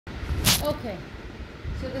Okay,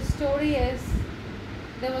 so the story is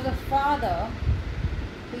there was a father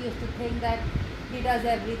who used to think that he does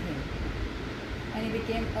everything, and he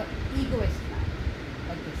became an egoist man,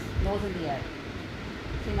 like this, nose in the air.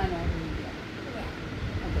 See my nose in the air.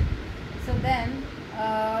 Yeah. Okay. So then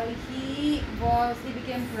he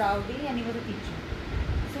became proudy and he was a teacher.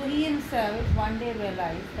 So he himself one day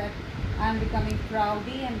realized that I am becoming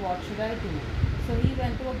proudy and what should I do? So he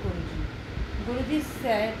went to a Guruji. Guruji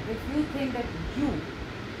said, if you think that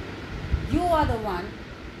you are the one,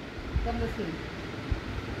 come to the screen.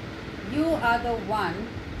 You are the one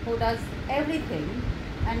who does everything,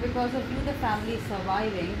 and because of you the family is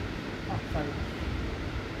surviving. Oh, sorry.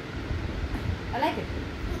 I like it.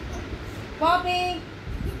 Poppy!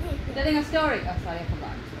 Telling a story. Oh, sorry, I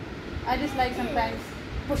forgot. I just like sometimes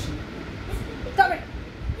pushing. Stop it!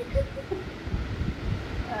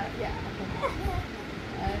 Yeah, okay.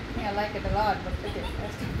 I think I like it a lot, but okay,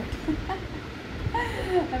 let's stop it.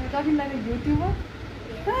 Am I talking like a YouTuber?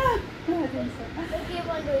 Yeah. I think so. Keep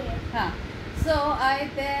on doing it. Huh. So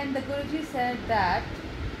then the Guruji said that,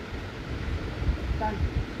 can't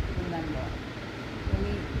remember. Let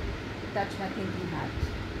me touch my thinking hat.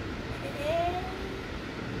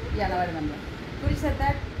 Yeah, now I remember. Guruji said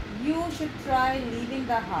that you should try leaving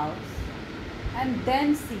the house and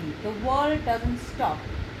then see the world doesn't stop,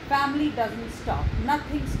 family doesn't stop,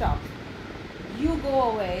 nothing stops. You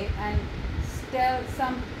go away and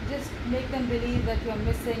just make them believe that you're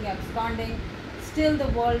missing, absconding, still the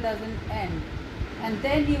world doesn't end. And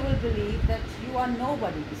then you will believe that you are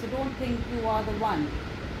nobody. So don't think you are the one.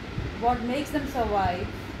 What makes them survive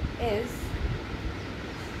is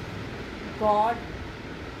God,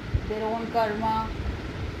 their own karma,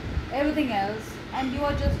 everything else, and you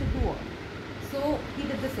are just a doer. So he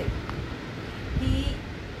did the same.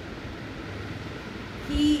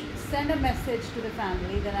 He sent a message to the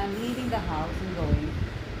family that I'm leaving the house and going,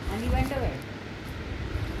 and he went away.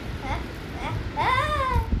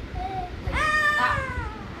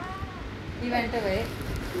 He went away,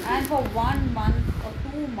 and for 1 month or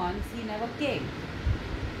 2 months he never came.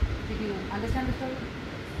 Did you understand the story?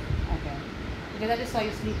 Okay. Because I just saw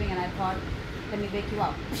you sleeping and I thought, let me wake you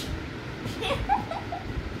up.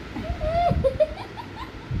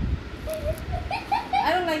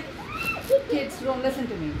 I don't like kids who don't listen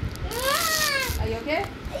to me. Are you okay?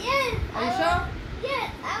 Yes. Are you sure?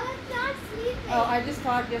 Yes, I was not sleeping. Oh, I just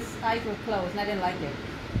thought your eyes were closed and I didn't like it.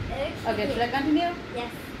 Okay, should I continue?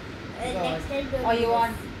 Yes. Good. Next time don't Or do you this.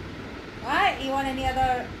 want... Why? You want any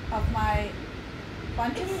other of my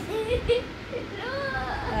punches? No.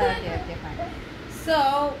 Okay, fine. So,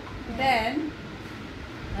 then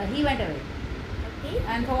he went away. Okay.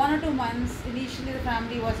 And for 1 or 2 months, initially the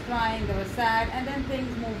family was crying, they were sad, and then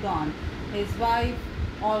things moved on. His wife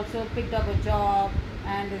also picked up a job,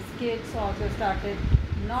 and his kids also started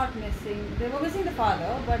not missing. They were missing the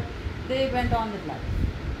father, but they went on with life.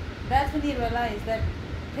 That's when he realized that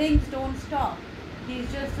things don't stop. He's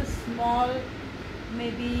just a small,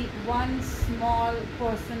 maybe one small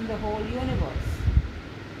person in the whole universe.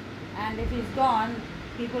 And if he's gone,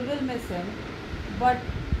 people will miss him, but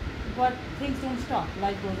things don't stop,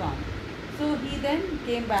 life goes on. So he then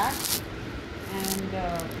came back and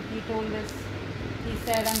he told us, he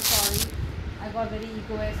said, I'm sorry, I got very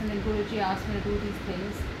egoist, and then Guruji asked me to do these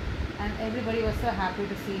things, and everybody was so happy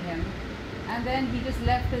to see him. And then he just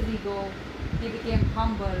left his ego, he became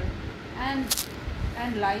humble, and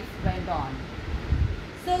life went on.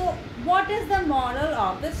 So what is the moral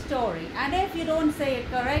of the story? And if you don't say it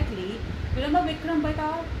correctly, remember Vikram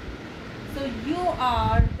Betar? So you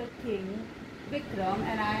are the king, Vikram,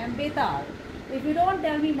 and I am Betar. If you don't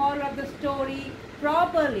tell me moral of the story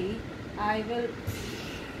properly, I will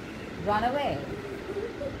run away.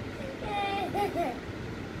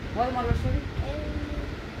 What is the moral of the story?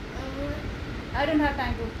 I don't have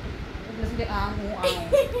time to listen to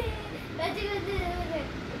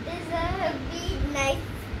Be nice.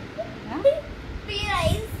 Huh? Be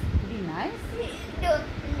nice. Be nice.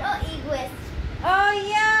 No egoist. Oh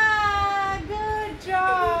yeah, good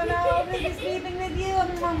job. Now I will be sleeping with you.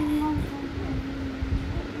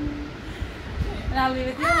 And I'll be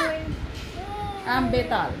with you. I'm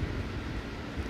Betal.